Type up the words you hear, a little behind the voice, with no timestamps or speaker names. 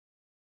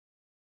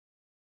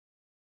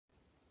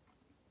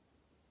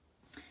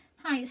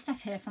Hi, it's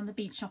Steph here from the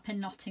Bead Shop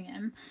in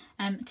Nottingham.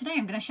 Today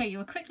I'm going to show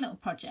you a quick little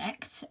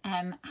project,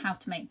 how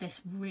to make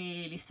this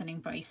really stunning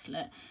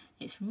bracelet.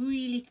 It's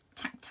really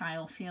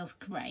tactile, feels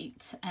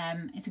great.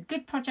 It's a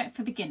good project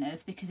for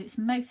beginners because it's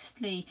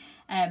mostly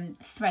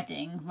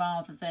threading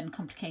rather than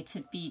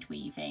complicated bead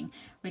weaving,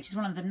 which is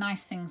one of the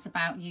nice things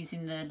about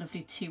using the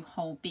lovely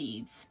 2-hole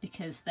beads,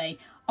 because they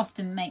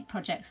often make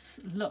projects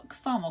look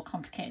far more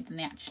complicated than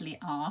they actually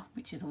are,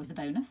 which is always a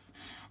bonus.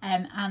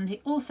 And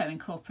it also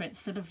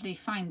incorporates the lovely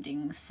finding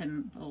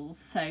symbols.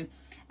 So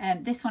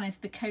this one is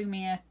the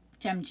Komia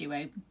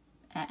Gemduo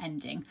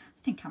ending.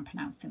 I think I'm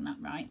pronouncing that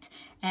right.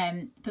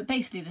 But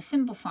basically the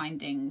symbol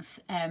findings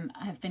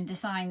have been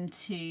designed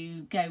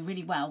to go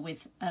really well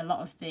with a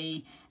lot of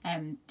the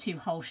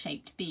 2-hole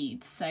shaped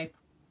beads. So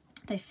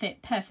they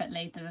fit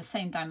perfectly, they're the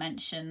same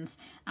dimensions,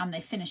 and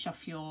they finish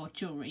off your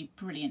jewellery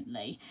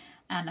brilliantly.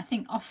 And I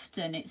think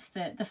often it's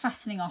the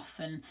fastening off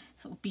and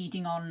sort of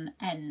beading on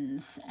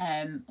ends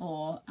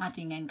or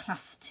adding in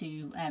clasp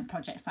to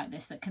projects like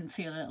this that can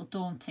feel a little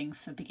daunting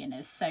for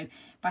beginners. So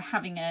by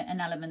having an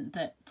element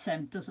that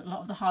does a lot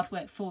of the hard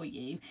work for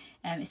you,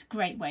 it's a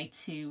great way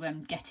to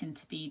get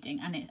into beading,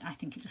 and I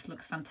think it just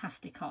looks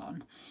fantastic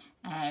on.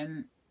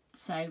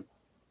 So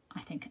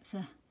I think it's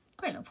a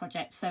great little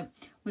project, so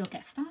we'll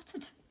get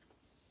started.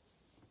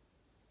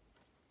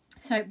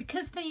 So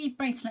because the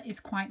bracelet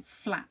is quite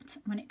flat,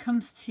 when it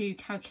comes to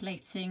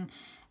calculating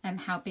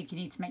how big you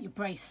need to make your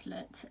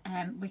bracelet,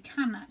 we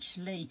can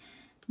actually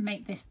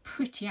make this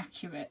pretty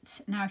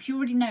accurate. Now, if you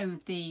already know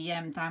the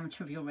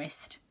diameter of your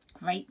wrist,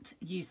 great,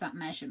 use that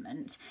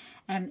measurement.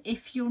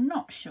 If you're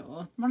not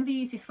sure, one of the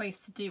easiest ways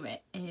to do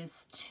it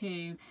is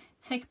to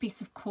take a piece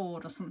of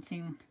cord or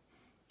something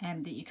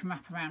that you can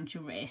wrap around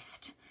your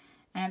wrist.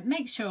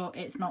 Make sure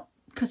it's not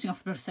cutting off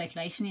the blood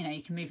circulation, you know,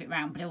 you can move it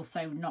around, but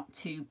also not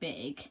too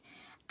big.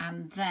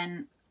 And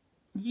then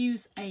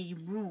use a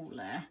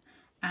ruler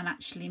and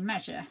actually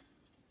measure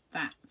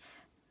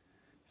that.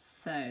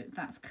 So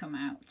that's come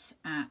out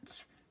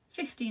at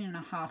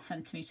 15.5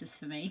 centimetres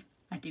for me.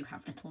 I do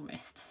have little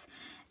wrists.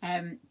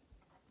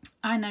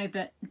 I know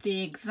that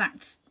the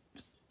exact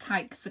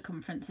tight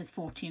circumference is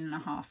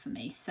 14.5 for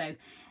me, so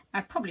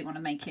I probably want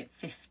to make it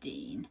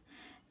 15.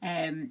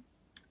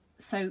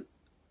 So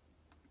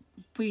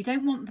we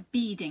don't want the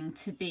beading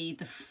to be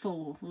the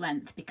full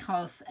length,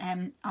 because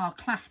our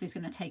clasp is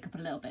going to take up a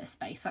little bit of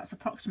space. That's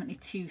approximately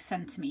 2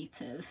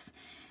 centimetres.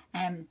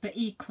 But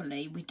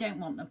equally, we don't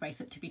want the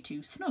bracelet to be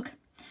too snug.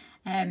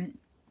 I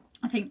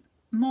think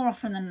more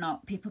often than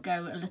not, people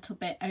go a little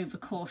bit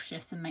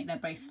overcautious and make their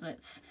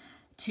bracelets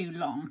too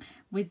long.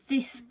 With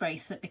this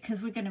bracelet,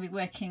 because we're going to be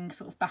working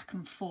sort of back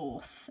and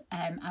forth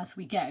as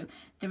we go,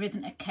 there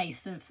isn't a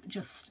case of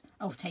just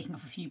taking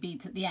off a few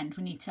beads at the end.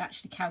 We need to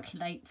actually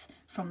calculate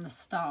from the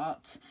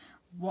start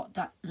what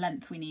that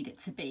length we need it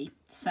to be.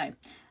 So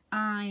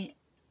I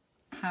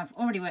have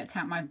already worked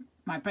out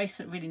my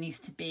bracelet really needs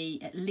to be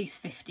at least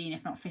 15,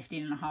 if not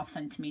 15.5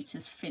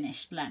 centimetres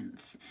finished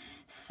length.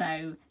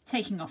 So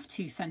taking off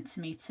 2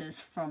 centimetres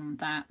from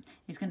that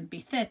is going to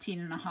be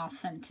 13.5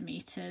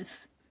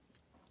 centimetres.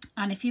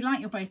 And if you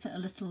like your bracelet a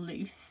little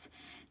loose,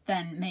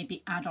 then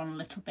maybe add on a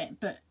little bit,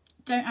 but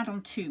don't add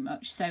on too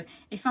much. So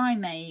if I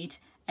made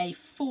a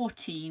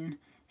 14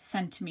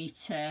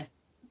 centimetre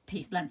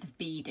piece length of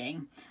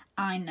beading,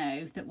 I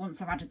know that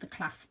once I've added the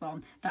clasp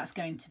on, that's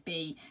going to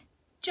be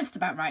just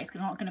about right. It's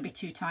not going to be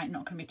too tight,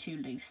 not going to be too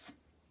loose.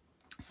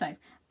 So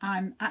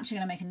I'm actually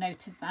going to make a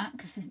note of that,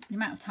 because the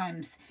amount of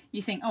times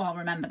you think, oh, I'll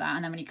remember that,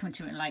 and then when you come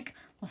to it, like,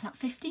 was that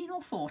 15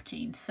 or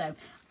 14? So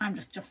I'm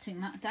just jotting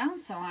that down.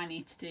 So I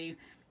need to do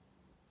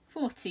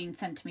 14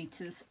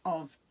 centimetres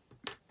of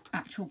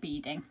actual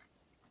beading.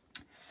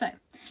 So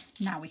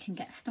now we can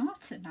get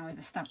started. Now we've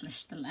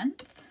established the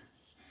length.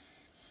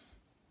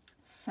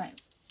 So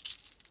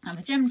now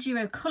the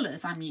Gemduo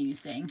colours I'm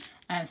using,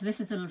 so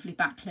this is the lovely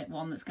backlit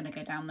one that's going to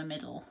go down the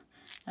middle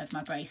of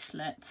my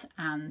bracelet,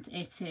 and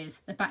it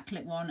is the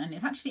backlit one, and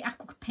it's actually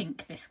aqua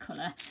pink, this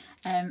colour.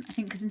 I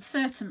think because in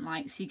certain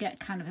lights you get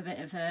kind of a bit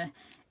of a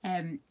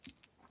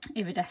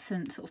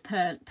iridescent sort of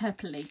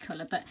purpley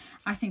colour, but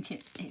I think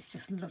it's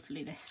just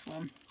lovely, this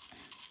one.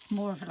 It's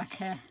more of like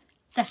a,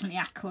 definitely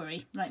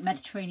aqua-y, like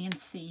Mediterranean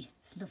Sea.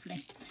 It's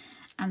lovely.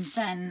 And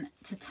then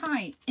to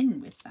tie in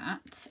with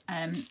that,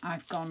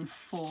 I've gone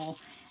for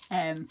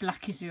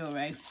black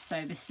Azzurro.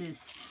 So this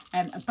is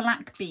a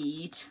black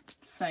bead.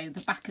 So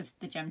the back of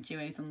the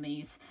Gemduos on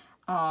these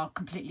are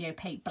completely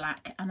opaque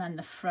black, and then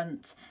the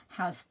front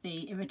has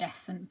the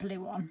iridescent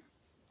blue on.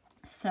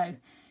 So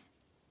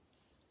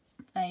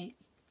they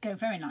go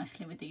very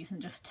nicely with these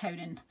and just tone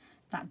in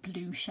that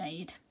blue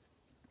shade.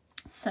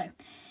 So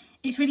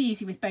it's really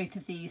easy with both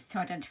of these to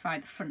identify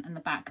the front and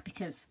the back,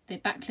 because the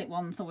backlit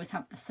ones always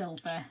have the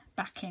silver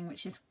backing,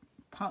 which is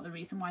part of the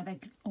reason why they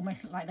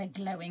almost look like they're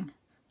glowing.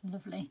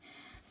 Lovely.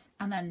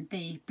 And then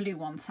the blue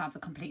ones have a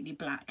completely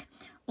black.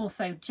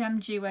 Also,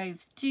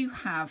 Gemduos do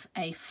have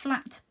a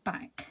flat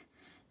back,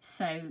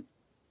 so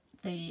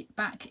the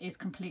back is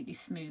completely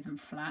smooth and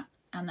flat,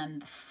 and then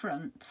the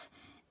front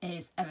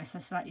is ever so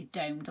slightly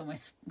domed,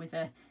 almost with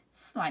a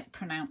slight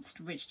pronounced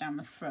ridge down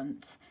the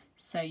front,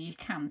 so you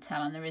can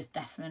tell, and there is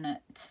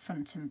definite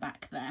front and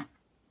back there.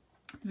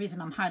 The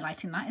reason I'm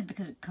highlighting that is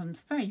because it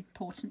becomes very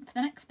important for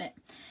the next bit.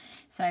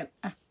 So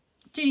I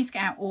do need to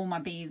get out all my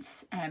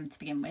beads to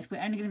begin with.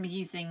 We're only going to be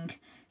using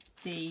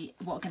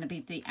what are going to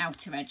be the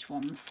outer edge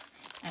ones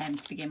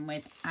to begin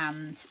with,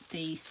 and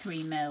the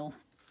 3mm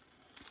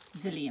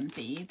Xilion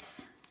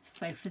beads.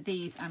 So for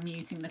these I'm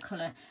using the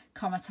colour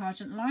Comet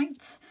Argent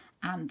Light,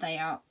 and they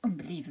are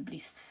unbelievably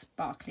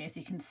sparkly, as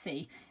you can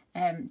see.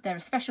 They're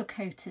a special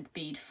coated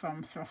bead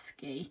from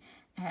Swarovski,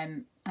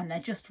 and they're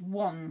just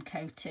one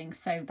coating,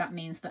 so that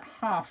means that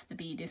half the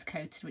bead is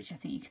coated, which I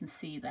think you can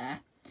see there.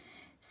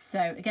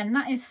 So again,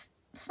 that is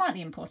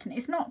slightly important.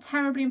 It's not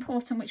terribly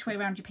important which way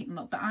around you pick them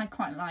up, but I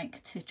quite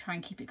like to try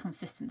and keep it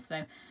consistent.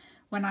 So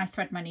when I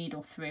thread my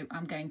needle through,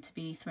 I'm going to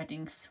be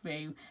threading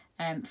through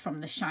from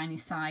the shiny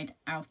side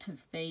out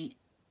of the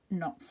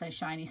not so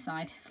shiny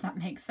side, if that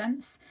makes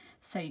sense.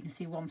 So you can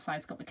see one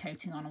side's got the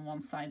coating on and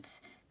one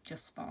side's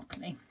just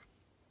sparkly.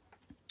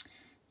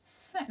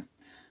 So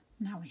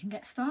now we can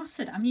get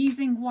started. I'm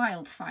using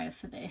Wildfire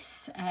for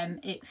this.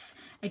 It's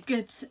a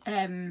good, it's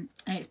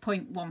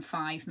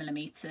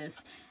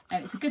 0.15mm.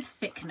 It's a good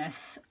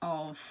thickness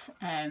of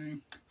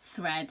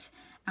thread,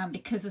 and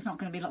because there's not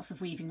going to be lots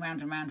of weaving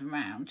round and round and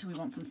round, we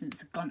want something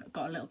that's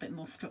got a little bit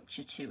more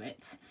structure to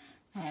it.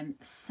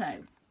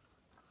 So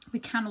we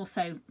can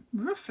also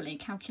roughly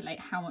calculate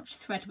how much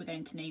thread we're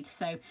going to need.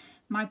 So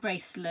my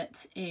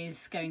bracelet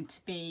is going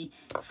to be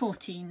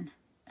 14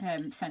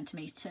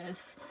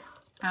 centimetres,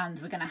 and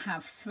we're going to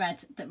have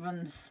thread that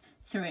runs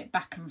through it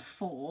back and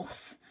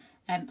forth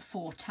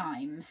 4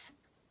 times.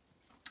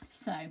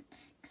 So you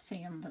can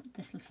see on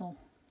this little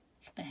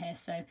bit here,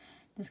 so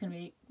there's going to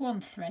be one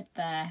thread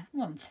there,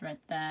 one thread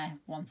there,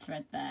 one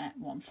thread there,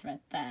 one thread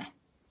there.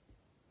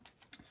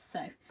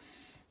 So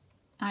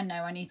I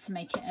know I need to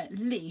make it at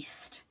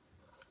least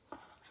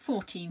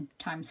 14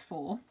 times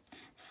 4.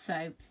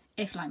 So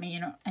if, like me,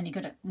 you're not any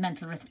good at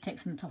mental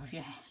arithmetics on the top of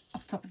your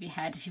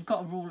head, if you've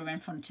got a ruler in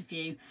front of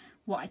you,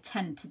 what I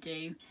tend to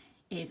do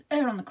is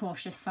err on the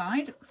cautious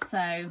side.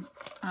 So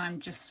I'm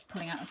just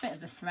pulling out a bit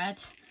of the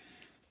thread,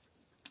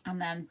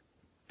 and then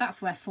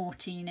that's where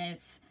 14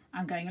 is.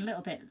 I'm going a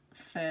little bit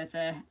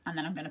further, and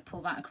then I'm going to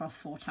pull that across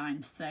 4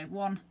 times. So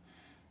 1,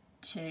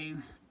 2,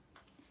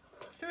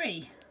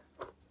 3,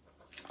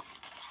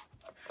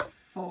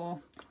 4.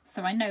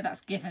 So I know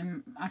that's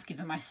I've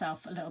given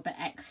myself a little bit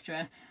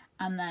extra,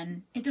 and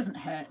then it doesn't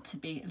hurt to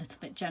be a little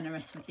bit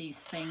generous with these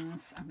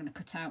things. I'm going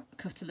to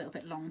cut a little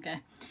bit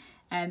longer,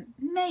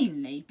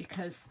 mainly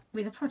because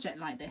with a project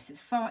like this,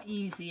 it's far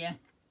easier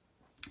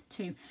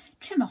to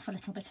trim off a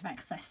little bit of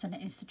excess than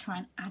it is to try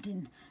and add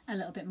in a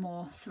little bit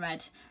more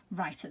thread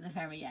right at the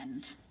very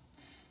end.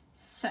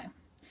 So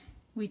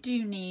we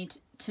do need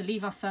to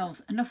leave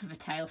ourselves enough of a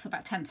tail, so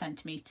about 10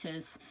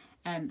 centimetres,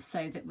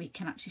 so that we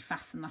can actually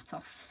fasten that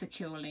off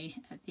securely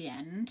at the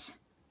end.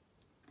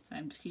 So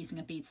I'm just using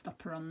a bead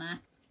stopper on there.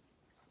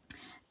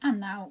 And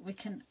now we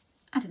can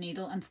add a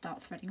needle and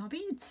start threading our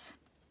beads.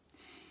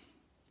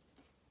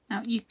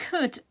 Now you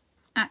could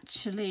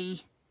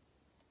actually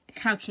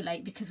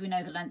calculate, because we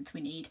know the length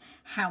we need,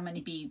 how many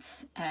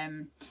beads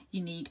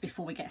you need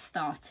before we get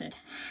started.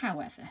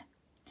 However,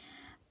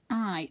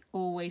 I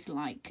always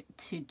like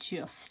to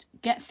just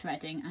get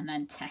threading and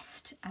then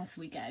test as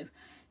we go.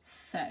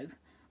 So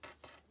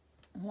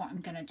what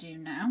I'm going to do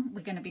now,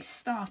 we're going to be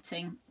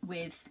starting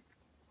with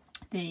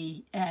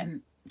the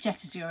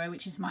Gemduo,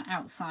 which is my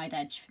outside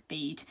edge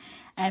bead.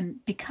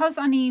 Because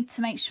I need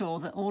to make sure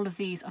that all of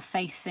these are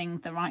facing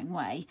the right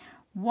way,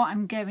 what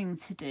I'm going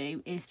to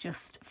do is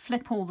just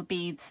flip all the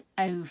beads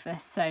over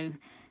so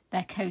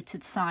their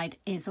coated side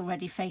is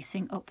already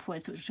facing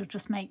upwards, which will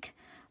just make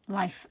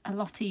life a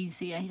lot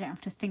easier. You don't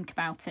have to think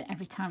about it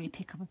every time you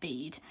pick up a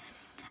bead.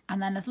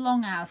 And then, as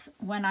long as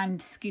when I'm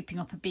scooping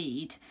up a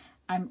bead,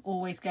 I'm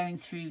always going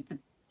through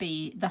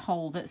the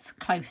hole that's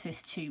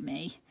closest to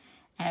me,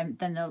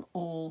 then they'll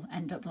all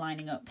end up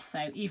lining up.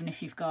 So even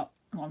if you've got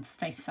one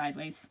face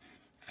sideways,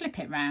 flip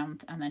it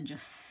round and then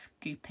just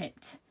scoop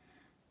it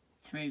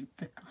through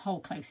the hole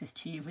closest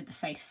to you with the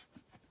face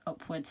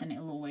upwards, and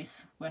it'll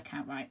always work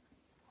out right.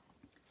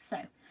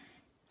 So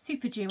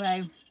Super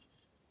Duo,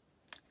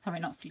 sorry,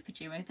 not Super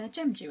Duo, they're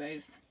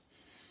Gemduos.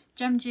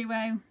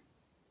 Gemduo,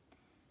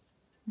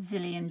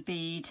 Xilion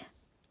bead,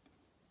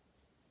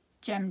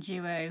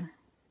 Gemduo,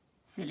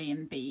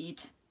 Xilion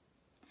bead,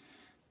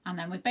 and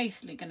then we're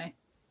basically going to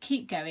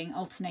keep going,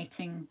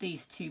 alternating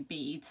these 2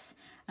 beads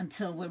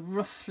until we're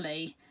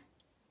roughly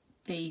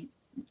the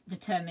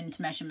determined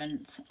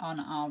measurement on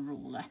our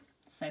ruler.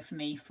 So for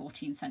me,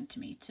 14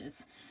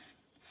 centimetres.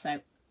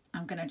 So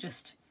I'm going to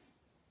just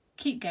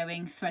keep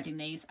going, threading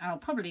these. I'll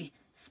probably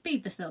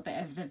speed this little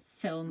bit of the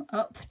film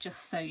up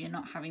just so you're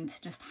not having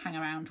to just hang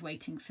around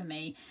waiting for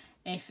me.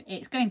 If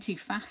it's going too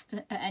fast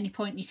at any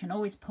point, you can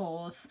always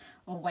pause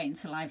or wait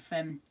until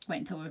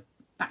we're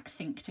back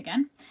synced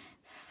again.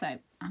 So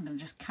I'm going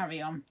to just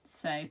carry on.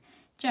 So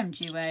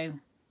Gemduo,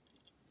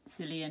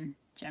 Xilion,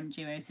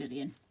 Gemduo,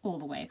 Xilion, all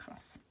the way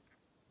across.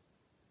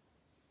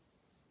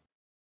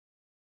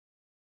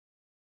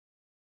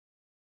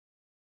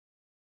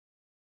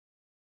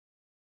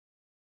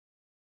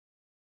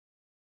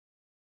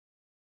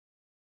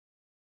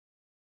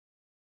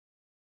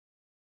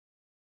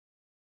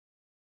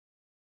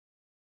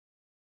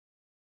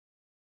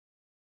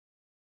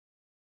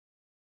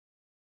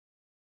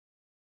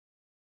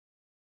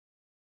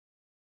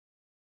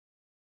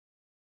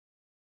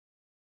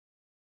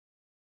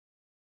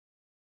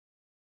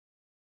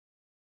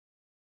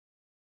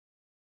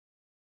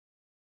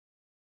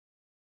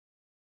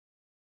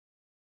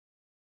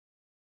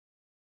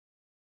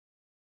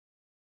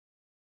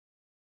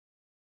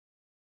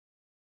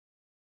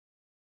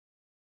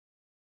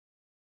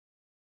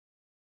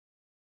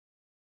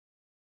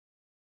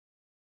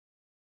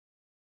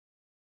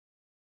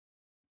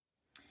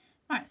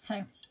 Right,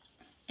 so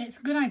it's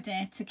a good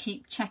idea to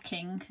keep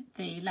checking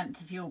the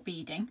length of your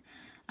beading.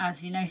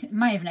 As you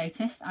may have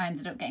noticed, I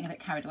ended up getting a bit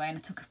carried away and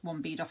I took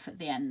one bead off at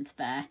the end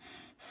there.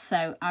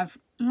 So I've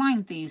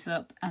lined these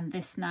up and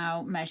this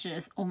now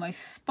measures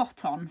almost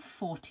spot on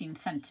 14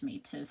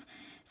 centimetres.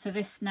 So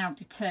this now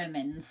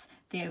determines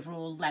the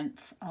overall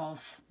length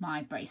of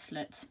my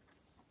bracelet.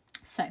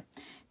 So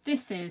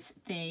this is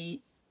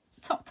the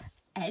top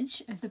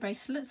edge of the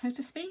bracelet, so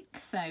to speak.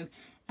 So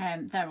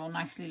they're all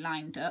nicely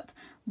lined up.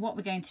 What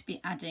we're going to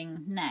be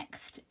adding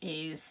next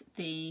is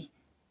the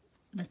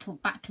little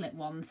backlit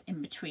ones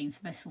in between, so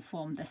this will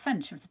form the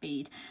centre of the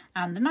bead.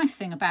 And the nice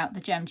thing about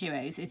the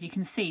Gemduos is you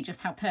can see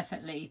just how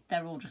perfectly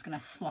they're all just going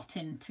to slot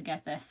in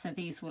together, so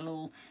these will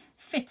all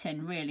fit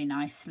in really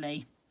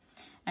nicely.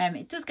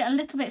 It does get a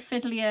little bit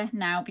fiddlier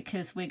now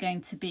because we're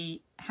going to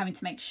be having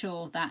to make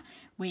sure that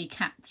we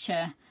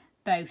capture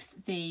both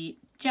the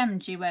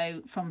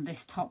Gemduo from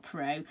this top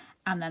row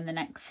and then the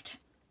next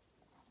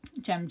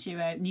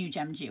Gemduo, new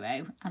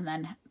Gemduo, and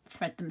then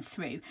thread them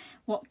through.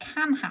 What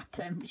can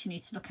happen, which you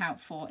need to look out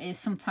for, is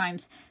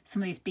sometimes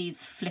some of these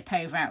beads flip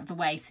over out of the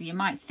way, so you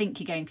might think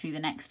you're going through the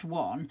next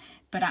one,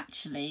 but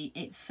actually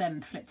it's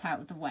flipped out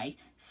of the way.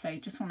 So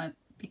just want to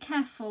be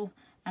careful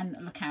and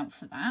look out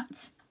for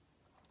that.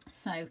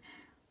 So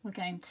we're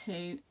going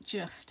to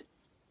just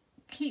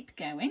keep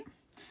going.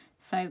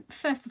 So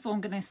first of all,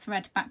 I'm going to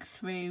thread back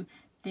through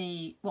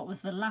what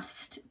was the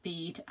last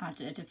bead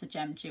added of the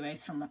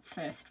Gemduos from that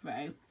first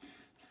row.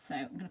 So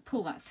I'm going to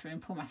pull that through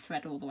and pull my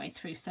thread all the way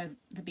through so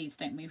the beads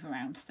don't move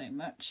around so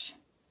much.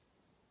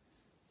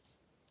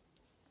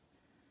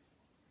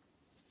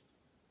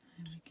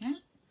 There we go.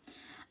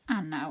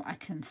 And now I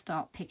can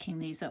start picking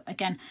these up.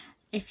 Again,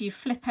 if you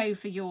flip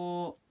over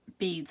your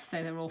beads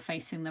so they're all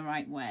facing the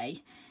right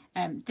way,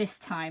 this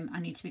time I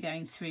need to be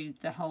going through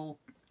the hole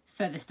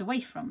furthest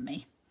away from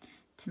me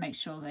to make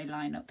sure they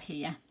line up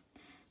here.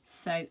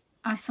 So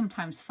I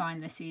sometimes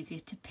find this easier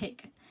to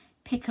pick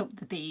up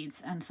the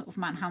beads and sort of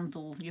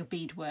manhandle your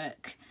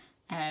beadwork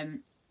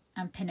and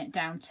pin it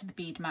down to the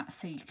bead mat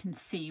so you can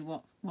see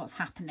what's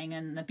happening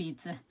and the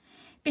beads are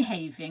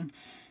behaving.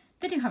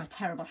 They do have a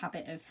terrible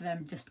habit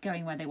of just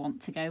going where they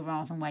want to go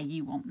rather than where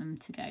you want them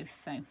to go,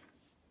 so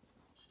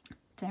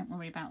don't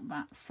worry about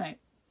that. So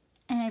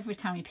every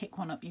time you pick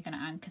one up you're going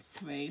to anchor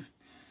through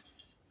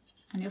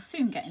and you'll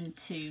soon get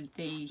into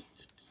the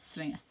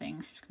swing of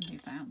things. Just going to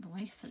move that out of the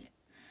way so it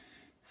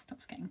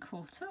stops getting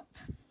caught up.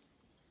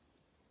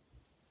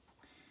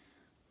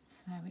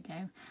 So there we go.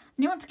 And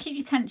you want to keep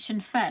your tension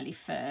fairly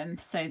firm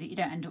so that you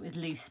don't end up with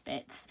loose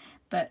bits,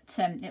 but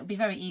it'll be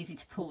very easy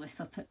to pull this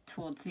up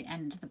towards the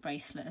end of the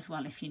bracelet as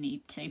well if you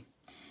need to.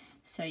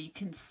 So you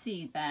can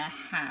see there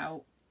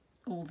how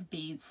all the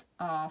beads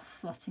are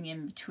slotting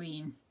in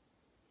between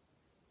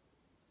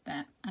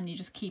there, and you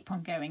just keep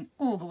on going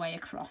all the way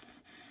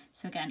across.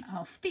 So again,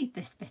 I'll speed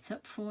this bit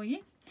up for you,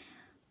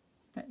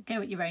 but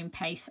go at your own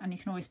pace, and you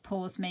can always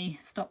pause me,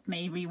 stop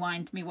me,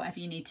 rewind me, whatever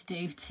you need to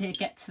do to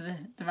get to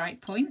the right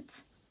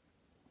point.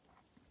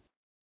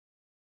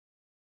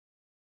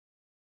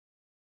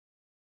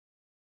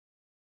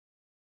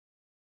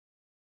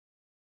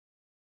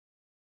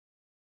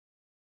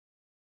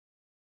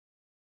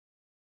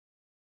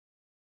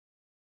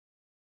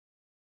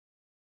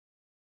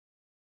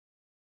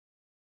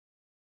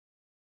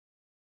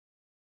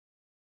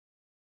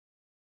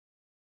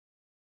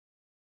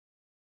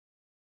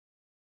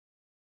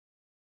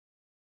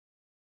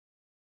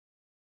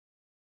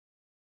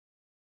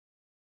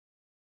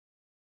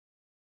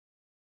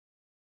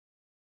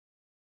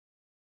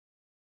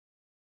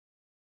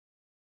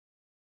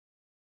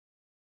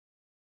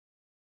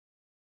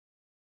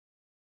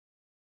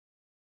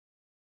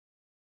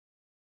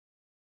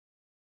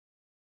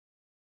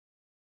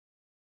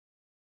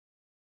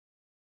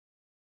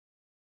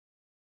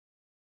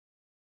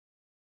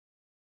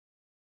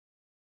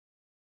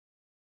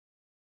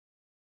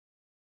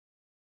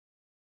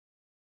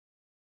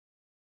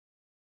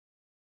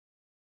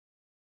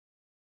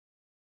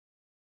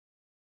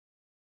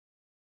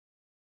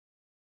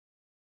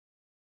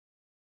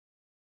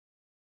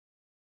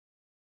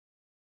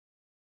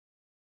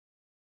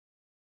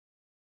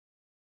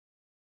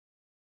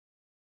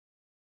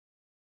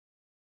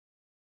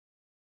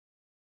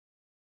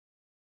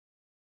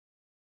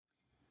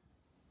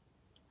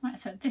 Right,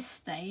 so at this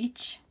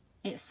stage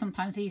it's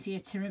sometimes easier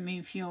to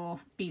remove your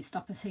bead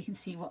stopper so you can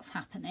see what's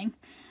happening.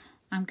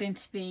 I'm going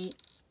to be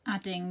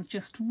adding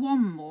just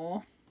one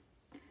more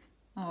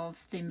of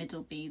the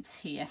middle beads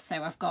here.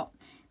 So I've got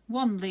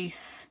one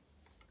loose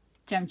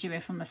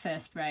Gemduo from the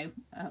first row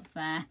up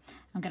there.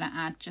 I'm going to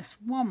add just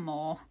one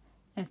more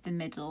of the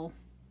middle,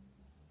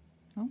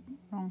 oh,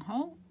 wrong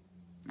hole,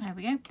 there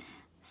we go,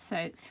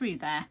 so through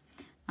there,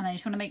 and I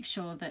just want to make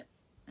sure that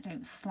I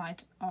don't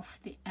slide off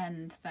the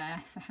end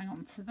there, so hang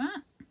on to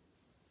that.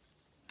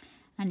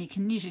 And you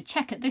can usually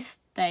check at this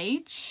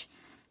stage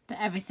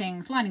that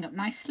everything's lining up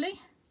nicely,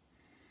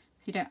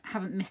 so you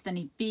haven't missed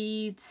any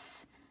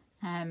beads.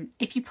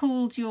 If you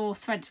pulled your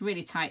threads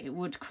really tight, it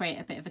would create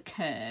a bit of a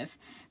curve,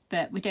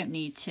 but we don't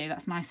need to.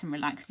 That's nice and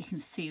relaxed. You can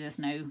see there's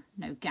no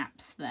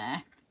gaps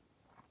there.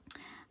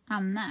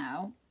 And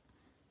now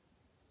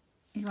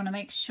you want to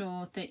make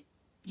sure that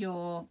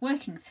your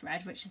working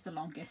thread, which is the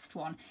longest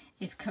one,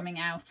 is coming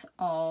out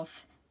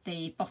of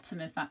the bottom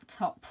of that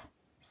top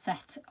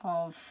set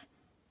of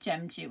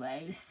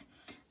Gemduos.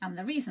 And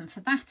the reason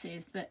for that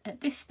is that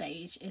at this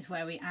stage is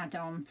where we add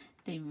on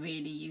the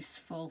really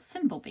useful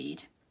symbol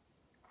bead.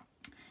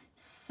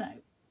 So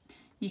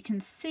you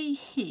can see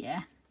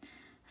here,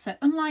 so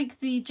unlike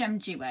the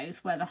Gemduos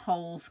where the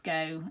holes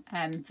go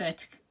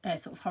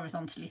sort of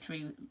horizontally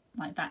through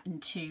like that in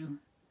two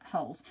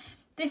holes,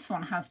 this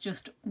one has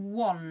just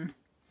one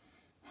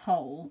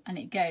hole and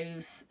it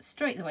goes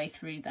straight the way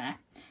through there,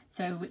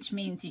 so which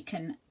means you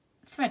can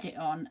thread it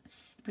on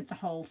with the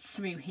hole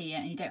through here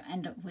and you don't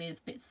end up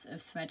with bits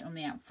of thread on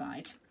the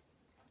outside.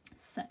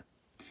 So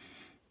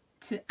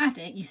to add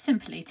it, you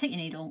simply take your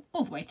needle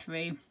all the way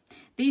through.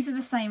 These are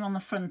the same on the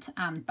front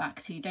and back,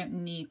 so you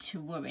don't need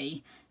to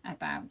worry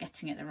about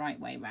getting it the right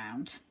way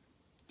round.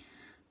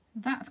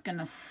 That's going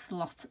to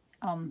slot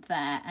on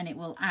there and it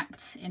will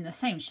act in the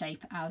same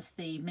shape as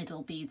the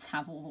middle beads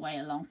have all the way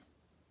along.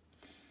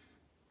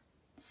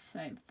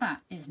 So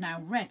that is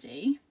now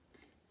ready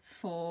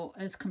for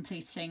us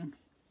completing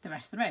the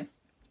rest of the row.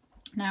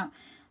 Now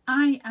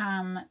I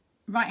am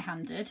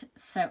right-handed,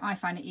 so I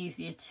find it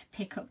easier to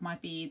pick up my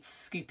beads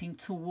scooping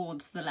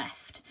towards the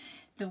left.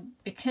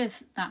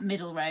 Because that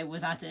middle row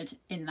was added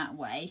in that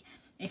way,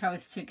 if I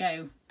was to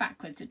go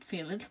backwards it'd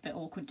feel a little bit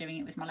awkward doing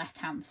it with my left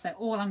hand. So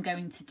all I'm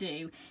going to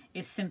do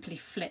is simply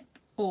flip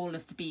all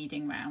of the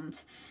beading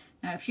round.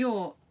 Now if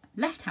you're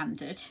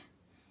left-handed,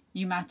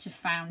 you might have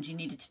found you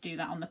needed to do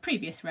that on the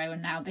previous row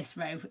and now this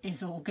row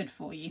is all good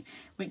for you.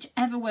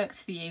 Whichever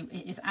works for you,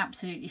 it is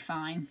absolutely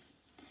fine.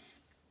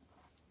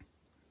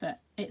 But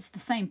it's the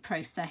same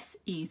process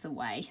either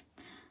way.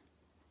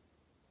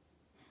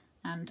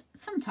 And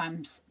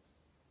sometimes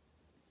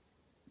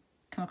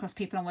come across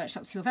people on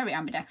workshops who are very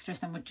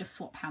ambidextrous and would just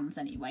swap hands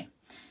anyway.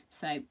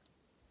 So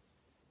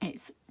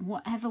it's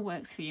whatever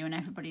works for you and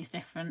everybody's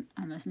different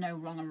and there's no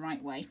wrong and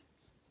right way.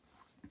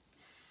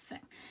 So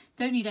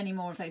don't need any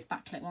more of those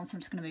backlit ones, so I'm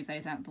just going to move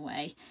those out of the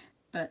way.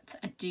 But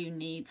I do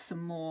need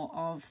some more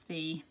of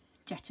the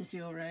Jet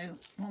Azzurro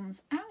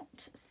ones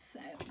out. So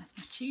that's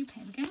my tube,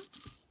 here we go.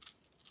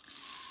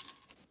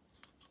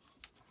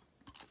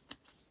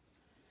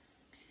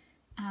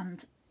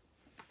 And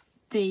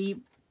the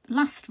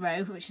last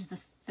row, which is the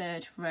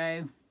third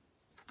row,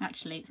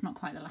 actually it's not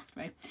quite the last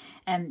row,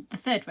 the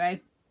third row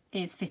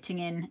is fitting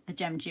in the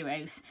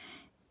Gemduos.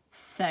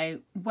 So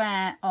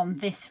where on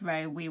this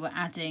row we were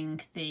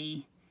adding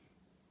the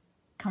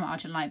Komia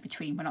Argent light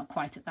between, we're not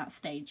quite at that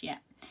stage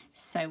yet.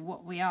 So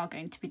what we are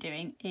going to be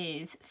doing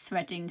is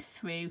threading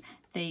through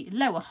the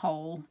lower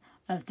hole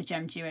of the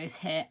Gemduos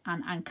here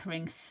and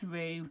anchoring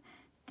through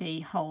the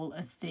hole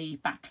of the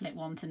backlit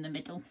ones in the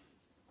middle.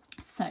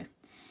 So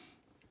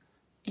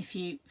if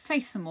you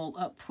face them all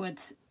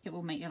upwards, it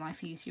will make your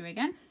life easier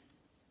again.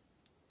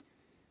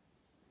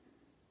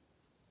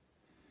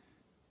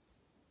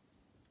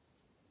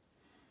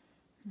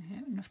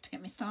 Okay, enough to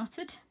get me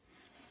started.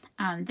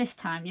 And this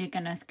time you're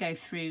going to go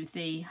through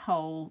the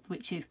hole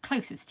which is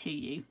closest to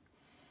you.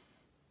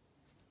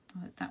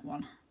 Oh, that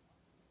one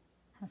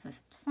has a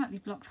slightly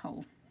blocked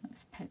hole.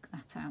 Let's poke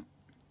that out.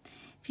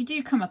 If you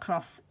do come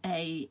across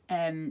a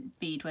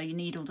bead where your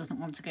needle doesn't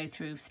want to go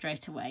through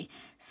straight away,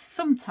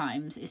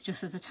 sometimes it's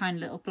just as a tiny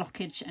little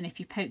blockage, and if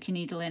you poke your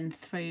needle in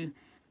through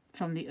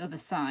from the other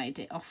side,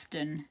 it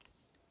often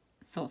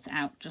sorts it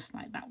out, just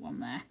like that one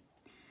there.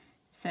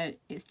 So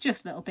it's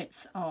just little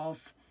bits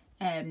of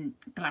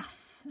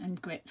glass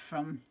and grit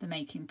from the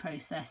making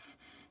process.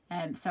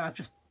 So I've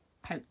just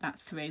poked that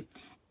through.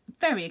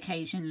 Very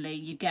occasionally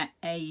you get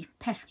a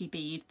pesky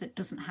bead that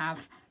doesn't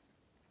have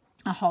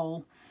a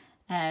hole.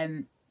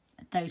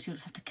 Those you'll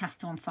just have to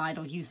cast to one side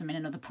or use them in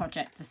another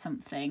project for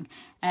something.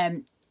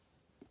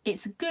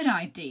 It's a good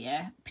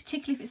idea,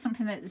 particularly if it's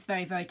something that is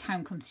very, very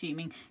time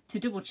consuming, to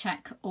double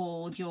check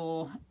all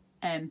your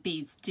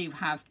beads do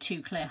have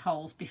two clear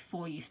holes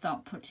before you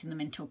start putting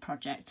them into a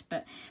project.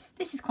 But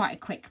this is quite a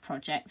quick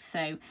project,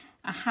 so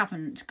I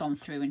haven't gone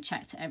through and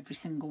checked every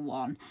single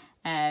one.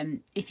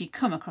 If you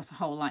come across a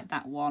hole like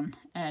that one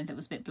that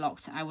was a bit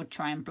blocked, I would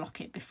try and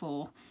block it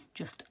before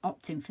just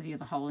opting for the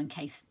other hole in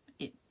case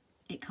it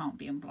it can't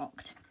be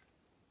unblocked.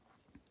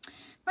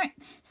 Right,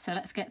 so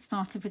let's get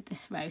started with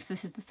this row. So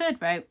this is the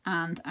third row,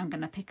 and I'm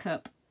going to pick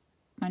up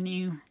my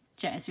new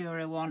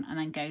Gemduo one and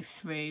then go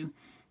through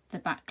the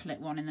backlit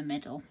one in the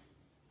middle.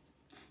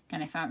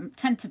 Again, if I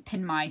tend to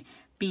pin my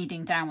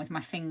beading down with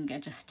my finger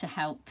just to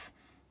help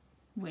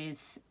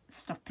with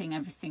stopping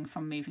everything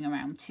from moving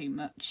around too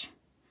much.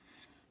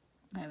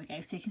 There we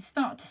go, so you can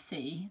start to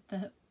see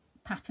the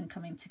pattern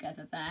coming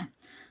together there,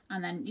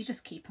 and then you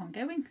just keep on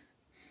going.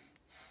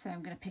 So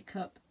I'm going to pick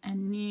up a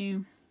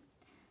new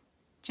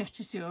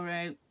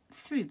Gemduo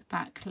through the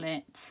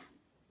backlit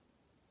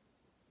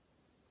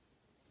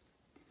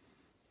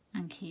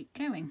and keep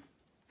going.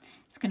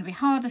 It's going to be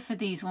harder for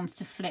these ones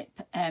to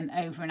flip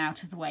over and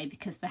out of the way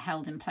because they're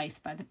held in place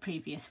by the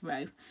previous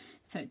row,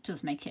 so it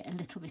does make it a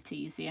little bit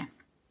easier.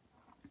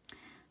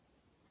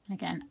 And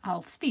again,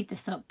 I'll speed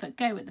this up, but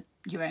go at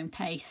your own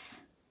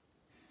pace.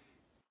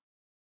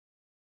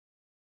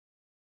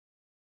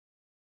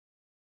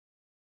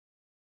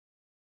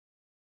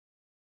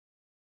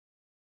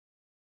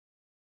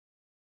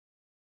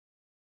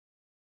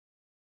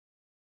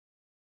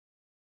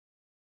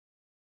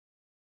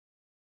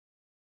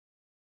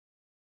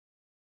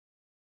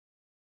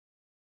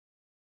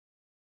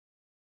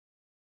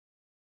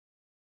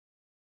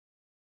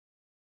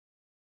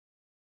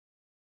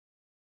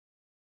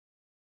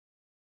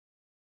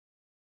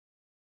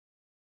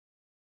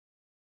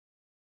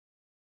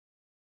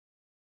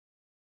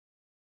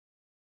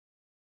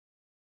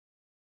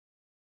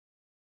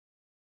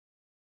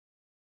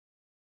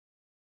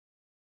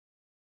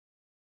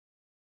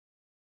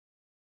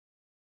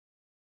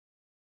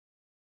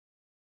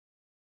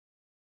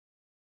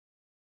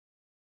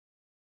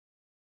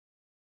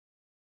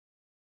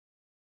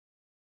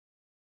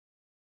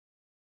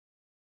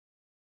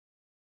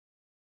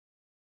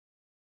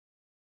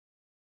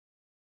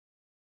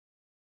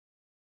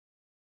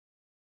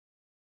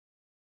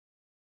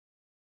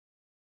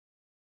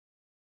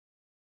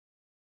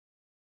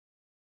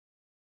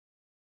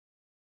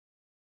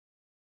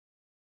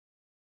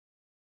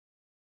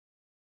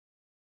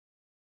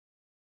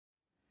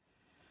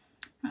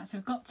 Right, so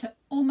we've got to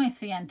almost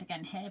the end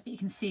again here, but you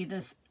can see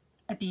there's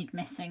a bead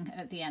missing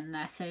at the end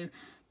there. So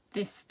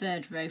this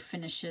third row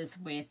finishes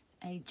with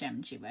a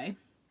Gemduo.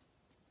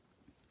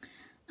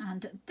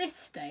 And at this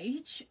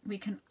stage, we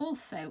can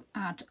also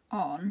add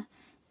on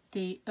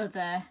the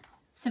other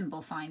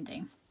symbol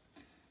finding.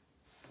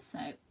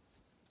 So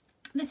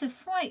this is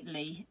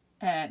slightly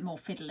more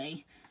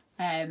fiddly,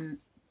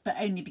 but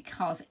only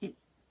because it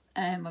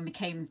when we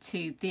came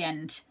to the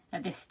end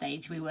at this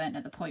stage, we weren't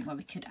at the point where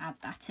we could add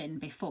that in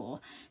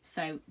before.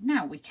 So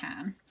now we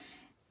can.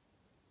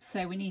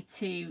 So we need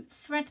to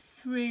thread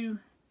through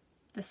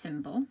the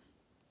symbol.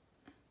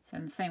 So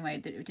in the same way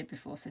that we did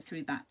before, so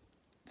through that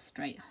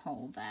straight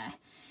hole there.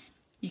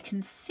 You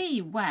can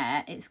see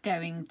where it's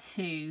going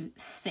to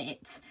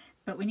sit,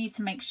 but we need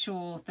to make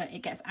sure that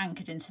it gets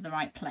anchored into the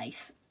right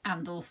place.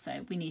 And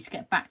also we need to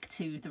get back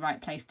to the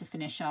right place to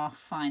finish our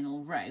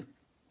final row.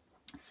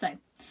 So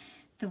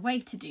the way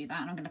to do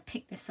that, and I'm going to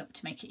pick this up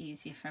to make it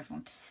easier for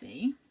everyone to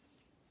see.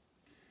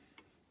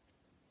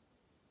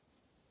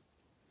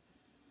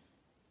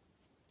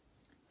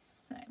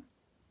 So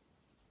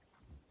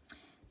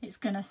it's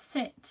going to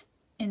sit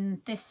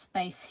in this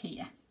space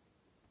here.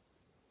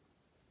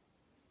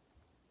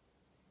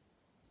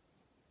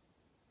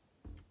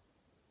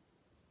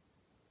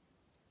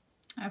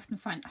 I often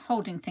find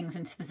holding things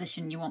into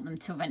position you want them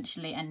to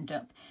eventually end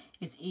up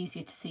is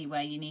easier to see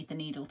where you need the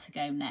needle to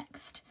go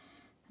next.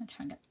 I'll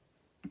try and get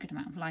a good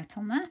amount of light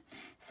on there.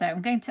 So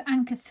I'm going to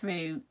anchor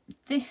through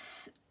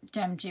this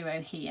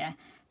Gemduo here,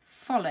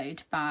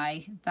 followed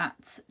by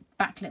that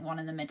backlit one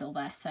in the middle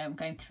there. So I'm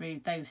going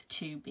through those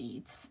two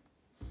beads.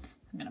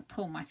 I'm going to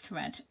pull my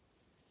thread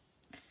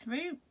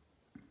through,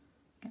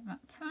 get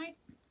that tight.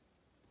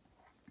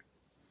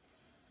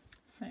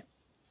 So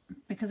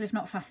because we've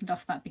not fastened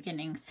off that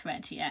beginning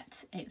thread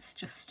yet, it's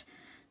just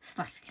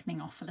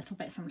slackening off a little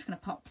bit. So I'm just going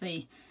to pop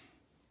the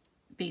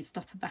bead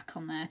stopper back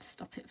on there to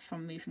stop it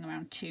from moving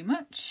around too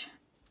much.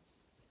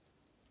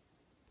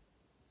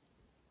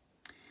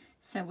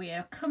 So we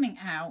are coming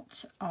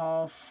out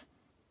of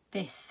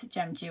this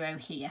Gemduo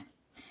here.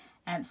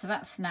 So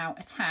that's now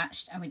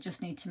attached, and we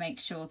just need to make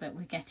sure that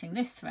we're getting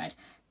this thread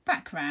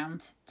back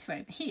round to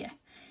over here.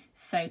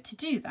 So to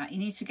do that, you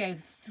need to go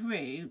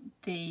through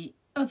the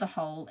other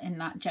hole in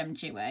that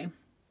Gemduo,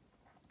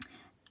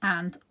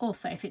 and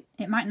also if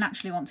it might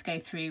naturally want to go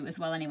through as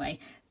well anyway,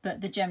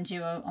 but the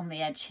Gemduo on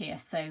the edge here,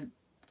 so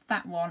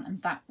that one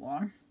and that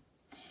one,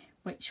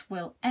 which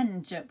will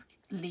end up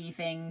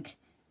leaving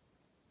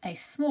a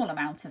small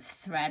amount of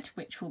thread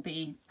which will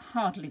be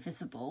hardly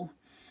visible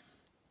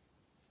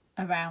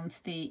around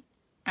the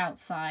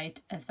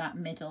outside of that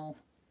middle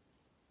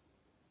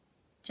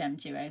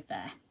Gemduo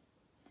there.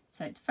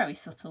 So it's very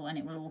subtle and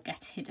it will all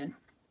get hidden.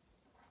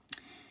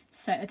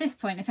 So at this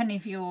point, if any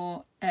of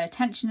your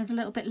tension is a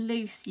little bit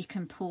loose, you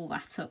can pull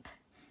that up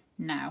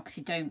now, because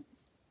you don't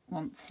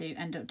want to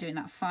end up doing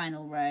that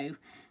final row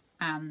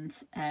and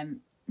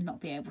not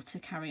be able to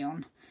carry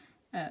on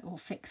or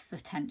fix the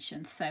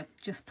tension. So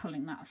just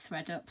pulling that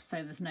thread up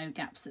so there's no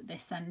gaps at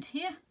this end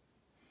here.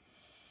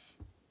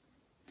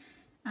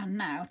 And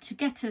now to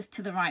get us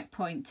to the right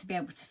point to be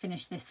able to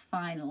finish this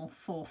final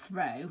 4th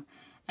row,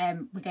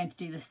 we're going to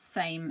do the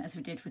same as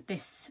we did with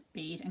this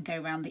bead and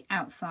go around the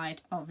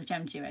outside of the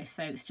Gemduo.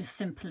 So it's just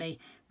simply,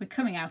 we're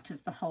coming out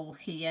of the hole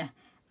here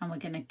and we're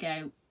going to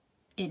go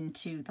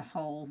into the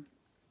hole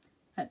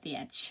at the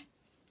edge.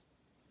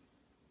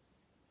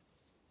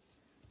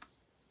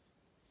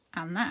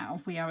 And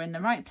now we are in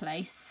the right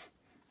place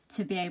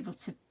to be able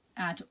to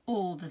add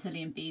all the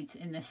Xilion beads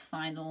in this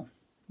final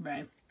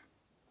row.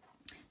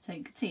 So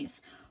you can see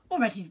it's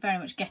already very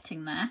much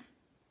getting there.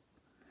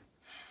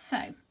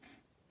 So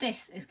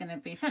this is going to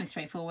be fairly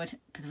straightforward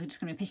because we're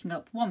just going to be picking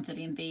up 1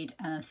 Xilion bead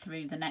and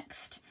through the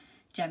next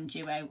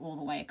Gemduo all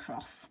the way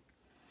across.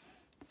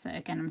 So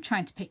again, I'm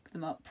trying to pick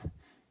them up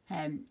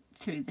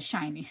through the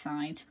shiny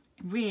side.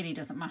 It really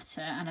doesn't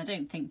matter, and I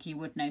don't think you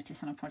would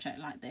notice on a project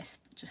like this,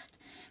 but just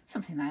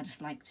something that I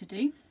just like to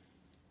do.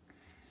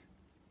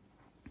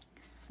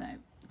 So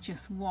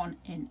just 1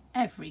 in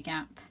every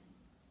gap.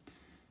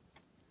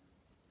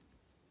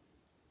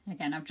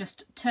 Again, I've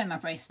just turned my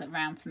bracelet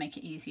round to make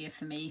it easier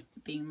for me,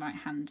 being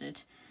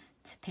right-handed,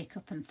 to pick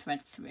up and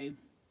thread through,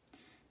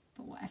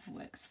 but whatever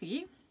works for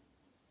you.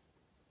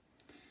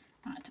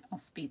 Right, I'll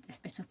speed this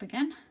bit up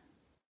again.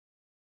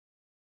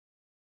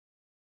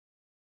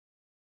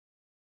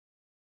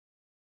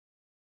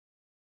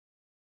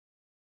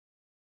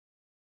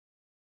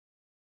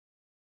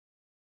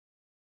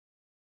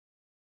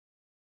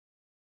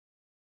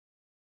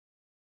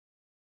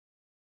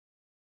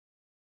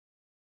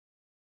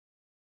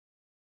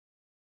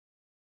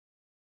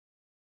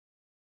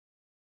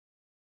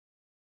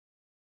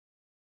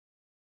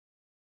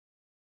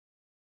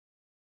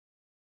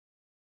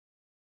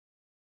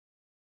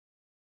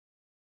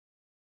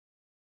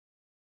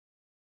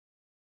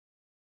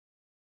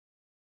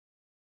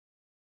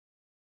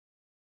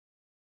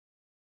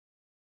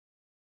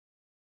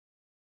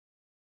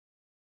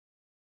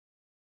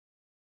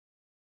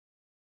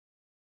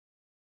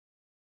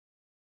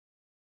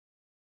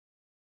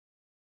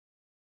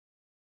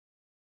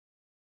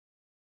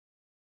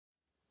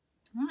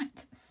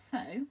 Right,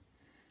 so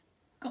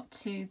got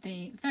to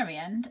the very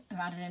end. I've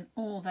added in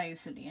all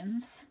those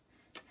Xilions.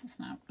 So it's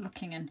now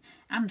looking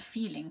and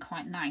feeling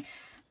quite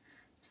nice.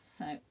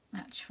 So the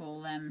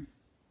actual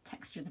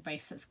texture of the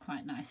bracelet's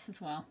quite nice as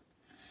well.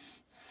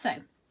 So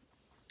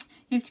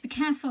you have to be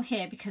careful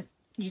here because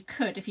you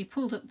could, if you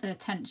pulled up the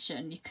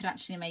tension, you could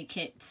actually make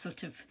it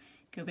sort of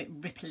go a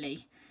bit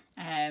ripply,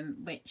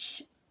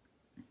 which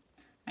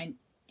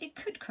it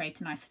could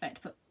create a nice effect,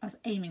 but I was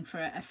aiming for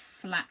a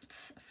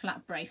flat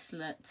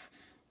bracelet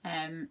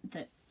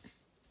that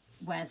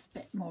wears a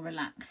bit more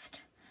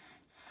relaxed.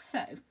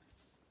 So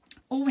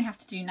all we have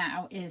to do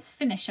now is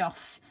finish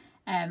off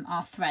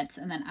our threads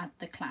and then add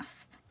the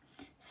clasp.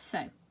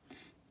 So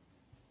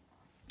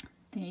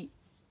the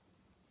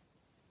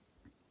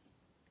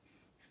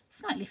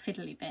slightly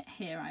fiddly bit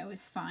here I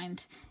always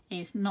find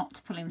is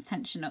not pulling the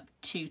tension up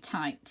too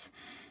tight.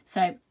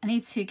 So I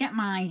need to get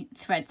my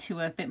thread to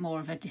a bit more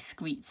of a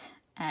discreet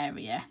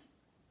area.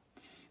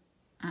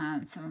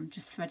 And so I'm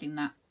just threading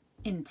that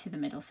into the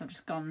middle. So I've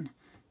just gone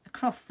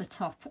across the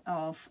top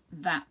of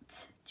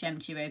that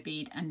Gemduo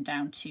bead and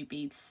down 2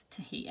 beads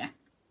to here.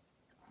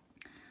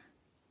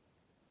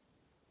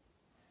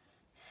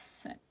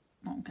 So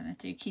what I'm going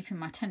to do, keeping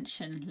my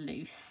tension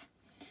loose,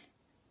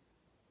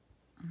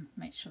 and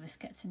make sure this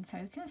gets in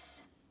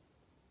focus.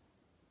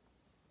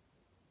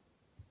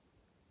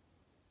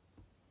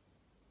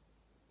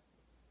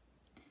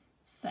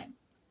 So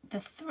the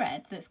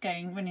thread that's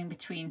running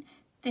between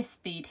this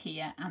bead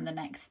here and the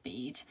next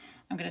bead,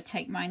 I'm going to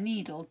take my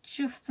needle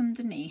just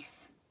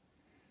underneath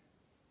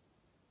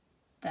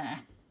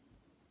there,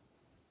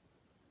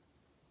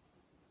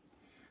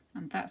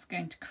 and that's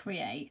going to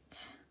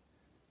create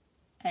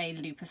a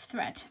loop of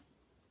thread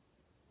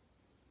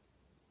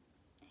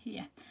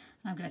here.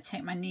 And I'm going to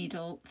take my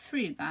needle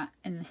through that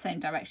in the same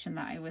direction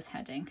that I was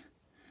heading.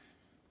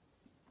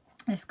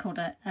 This is called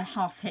a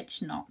half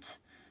hitch knot.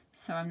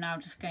 So I'm now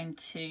just going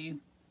to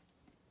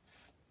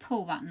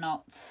pull that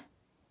knot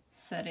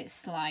so that it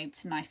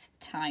slides nice and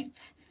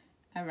tight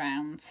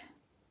around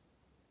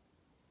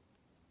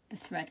the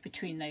thread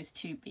between those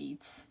 2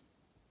 beads.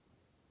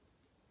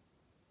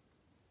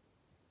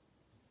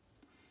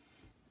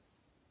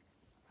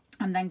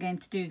 I'm then going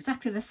to do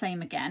exactly the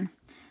same again.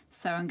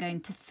 So I'm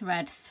going to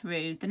thread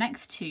through the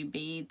next 2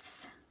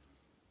 beads,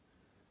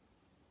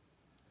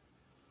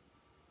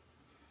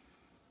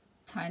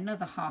 tie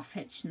another half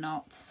hitch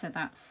knot, so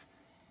that's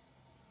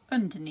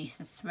underneath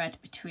the thread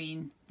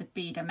between the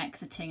bead I'm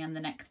exiting and the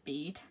next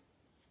bead,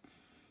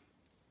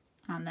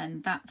 and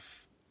then that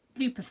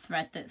loop of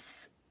thread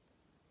that's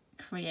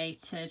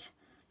created,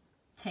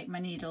 take my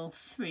needle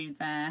through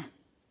there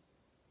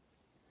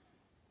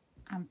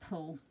and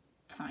pull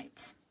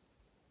tight.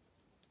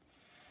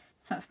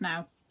 So that's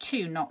now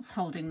 2 knots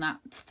holding that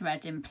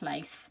thread in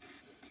place.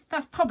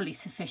 That's probably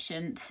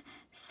sufficient,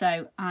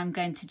 so I'm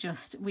going to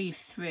just weave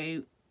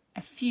through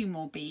a few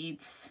more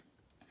beads.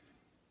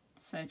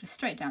 So just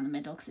straight down the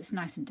middle because it's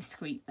nice and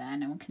discreet there,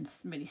 no one can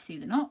really see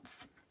the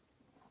knots.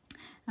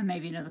 And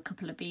maybe another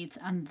couple of beads,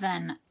 and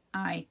then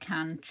I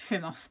can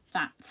trim off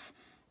that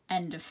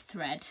end of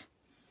thread.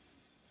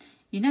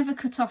 You never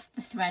cut off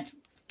the thread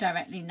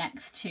directly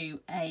next to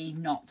a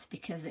knot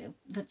because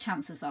the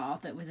chances are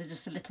that with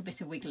just a little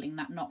bit of wiggling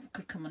that knot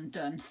could come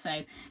undone.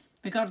 So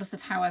regardless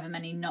of however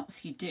many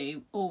knots you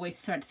do, always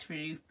thread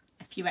through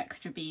a few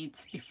extra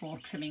beads before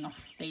trimming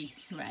off the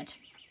thread.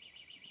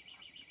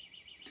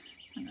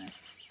 I'm going to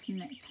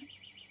snip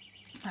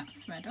that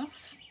thread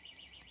off,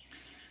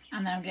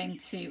 and then I'm going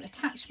to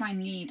attach my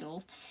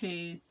needle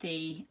to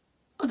the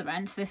other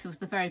end. So this was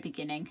the very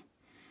beginning,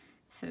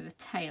 so the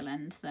tail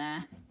end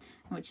there,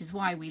 which is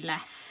why we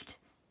left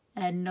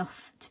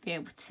enough to be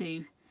able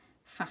to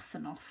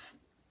fasten off.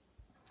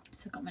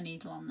 So I've got my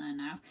needle on there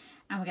now,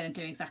 and we're going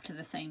to do exactly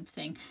the same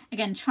thing.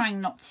 Again,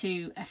 trying not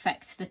to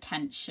affect the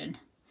tension.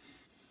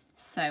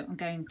 So I'm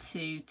going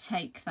to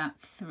take that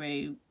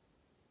through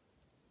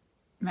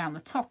around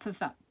the top of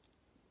that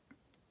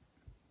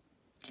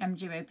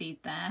Gemduo bead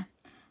there,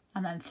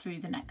 and then through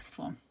the next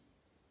one.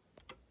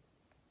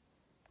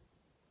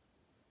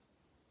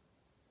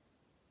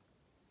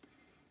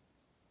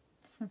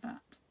 So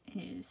that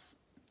is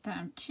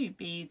down 2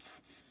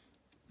 beads.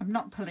 I'm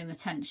not pulling the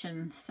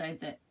tension so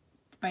that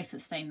the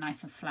bracelet's staying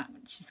nice and flat,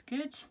 which is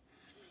good.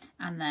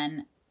 And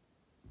then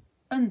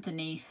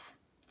underneath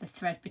the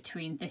thread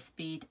between this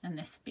bead and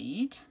this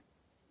bead,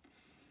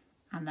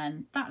 and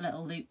then that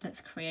little loop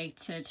that's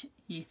created,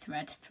 you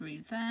thread through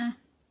there.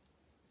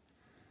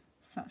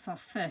 So that's our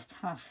first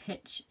half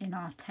hitch in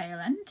our tail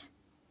end.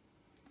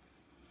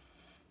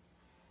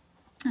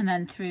 And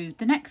then through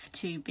the next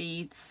 2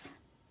 beads,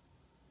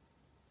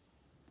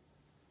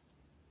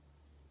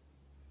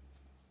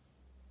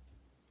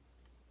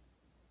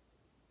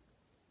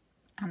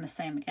 and the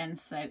same again,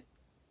 so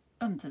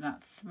under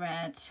that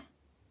thread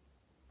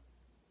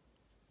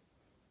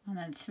and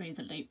then through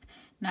the loop.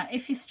 Now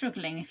if you're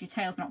struggling, if your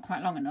tail's not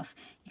quite long enough,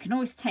 you can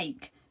always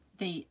take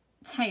the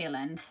tail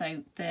end,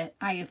 so the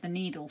eye of the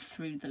needle,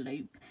 through the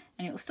loop,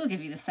 and it will still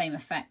give you the same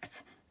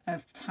effect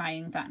of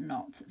tying that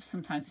knot.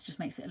 Sometimes it just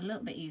makes it a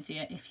little bit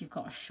easier if you've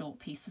got a short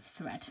piece of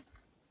thread.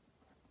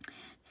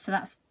 So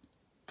that's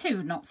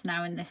 2 knots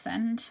now in this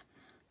end,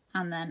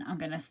 and then I'm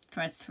going to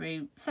thread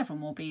through several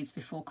more beads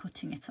before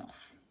cutting it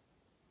off.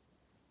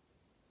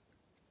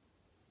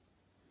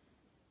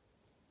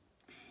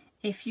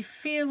 If you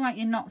feel like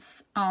your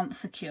knots aren't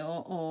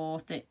secure,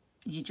 or that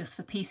you just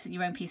for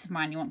your own peace of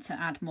mind you want to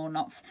add more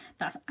knots,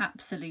 that's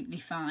absolutely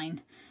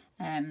fine.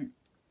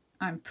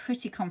 I'm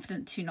pretty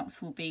confident 2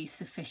 knots will be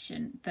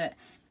sufficient, but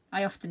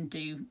I often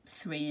do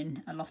 3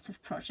 in a lot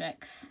of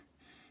projects,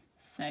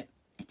 so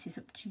it is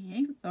up to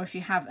you. Or if you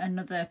have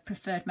another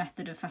preferred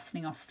method of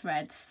fastening off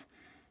threads,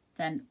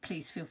 then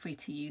please feel free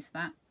to use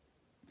that.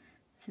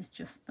 This is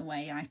just the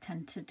way I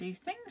tend to do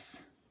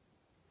things.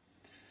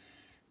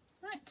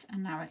 Right,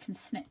 and now I can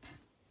snip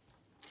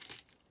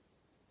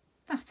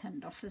that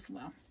end off as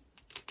well.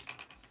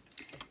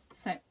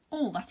 So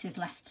all that is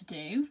left to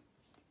do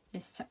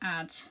is to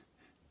add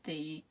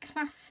the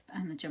clasp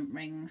and the jump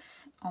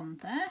rings on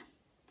there.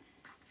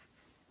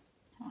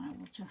 So I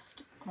will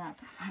just grab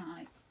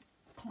my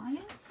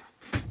pliers.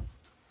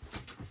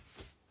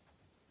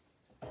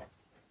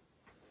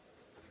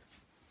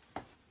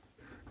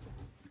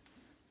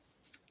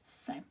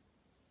 So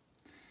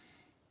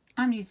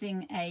I'm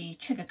using a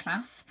trigger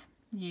clasp.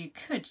 You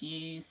could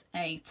use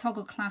a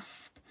toggle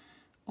clasp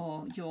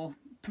or your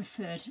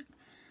preferred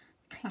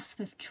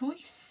clasp of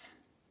choice.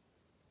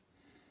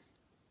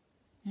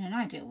 In an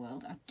ideal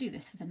world, I'd do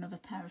this with another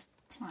pair of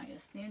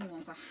pliers. The only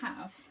ones I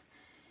have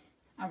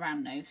are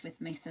round nose with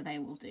me, so they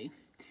will do.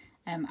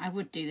 I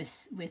would do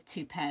this with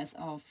 2 pairs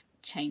of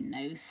chain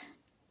nose.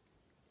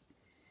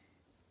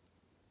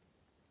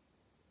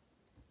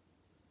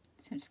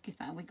 So just give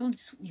that a wiggle.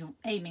 You're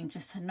aiming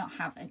just to not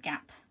have a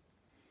gap.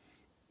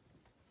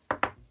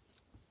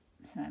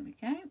 So there we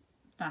go.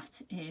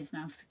 That is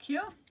now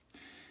secure.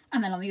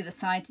 And then on the other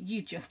side,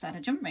 you just add a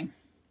jump ring.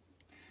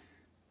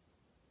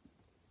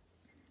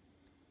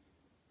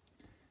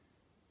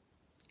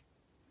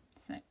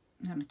 So I'm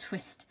going to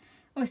twist,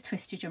 always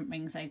twist your jump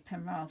rings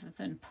open rather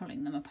than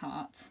pulling them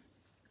apart.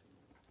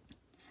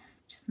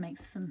 Just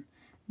makes them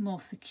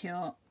more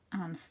secure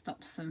and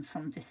stops them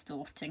from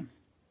distorting.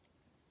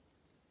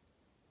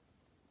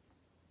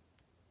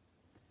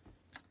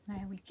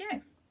 There we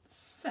go.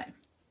 So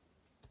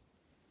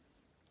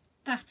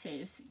that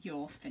is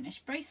your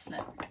finished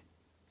bracelet,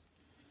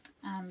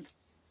 and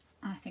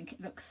I think it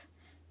looks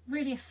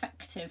really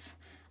effective,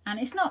 and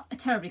it's not a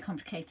terribly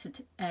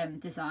complicated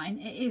design.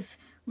 It is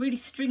really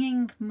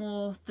stringing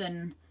more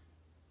than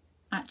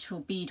actual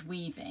bead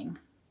weaving,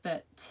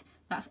 but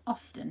that's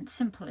often,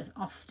 simple is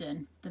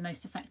often the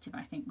most effective,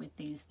 I think, with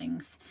these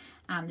things,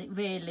 and it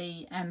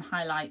really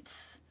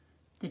highlights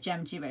the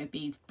Gemduo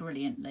beads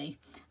brilliantly,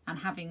 and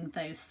having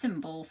those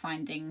symbol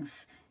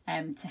findings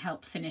to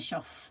help finish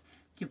off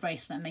your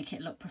bracelet and make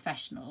it look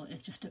professional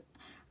is just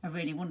a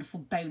really wonderful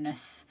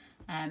bonus.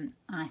 And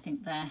I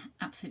think they're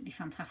absolutely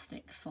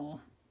fantastic for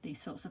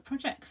these sorts of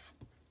projects.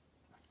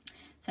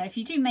 So if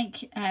you do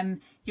make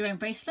your own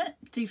bracelet,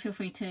 do feel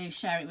free to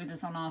share it with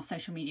us on our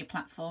social media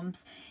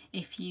platforms.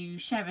 If you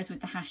share us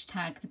with the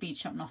hashtag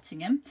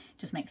 #TheBeadShopNottingham,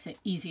 just makes it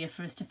easier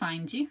for us to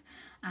find you.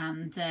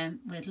 And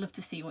we'd love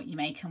to see what you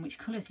make and which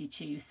colours you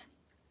choose.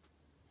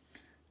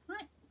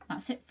 Right,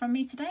 that's it from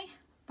me today.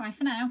 Bye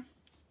for now.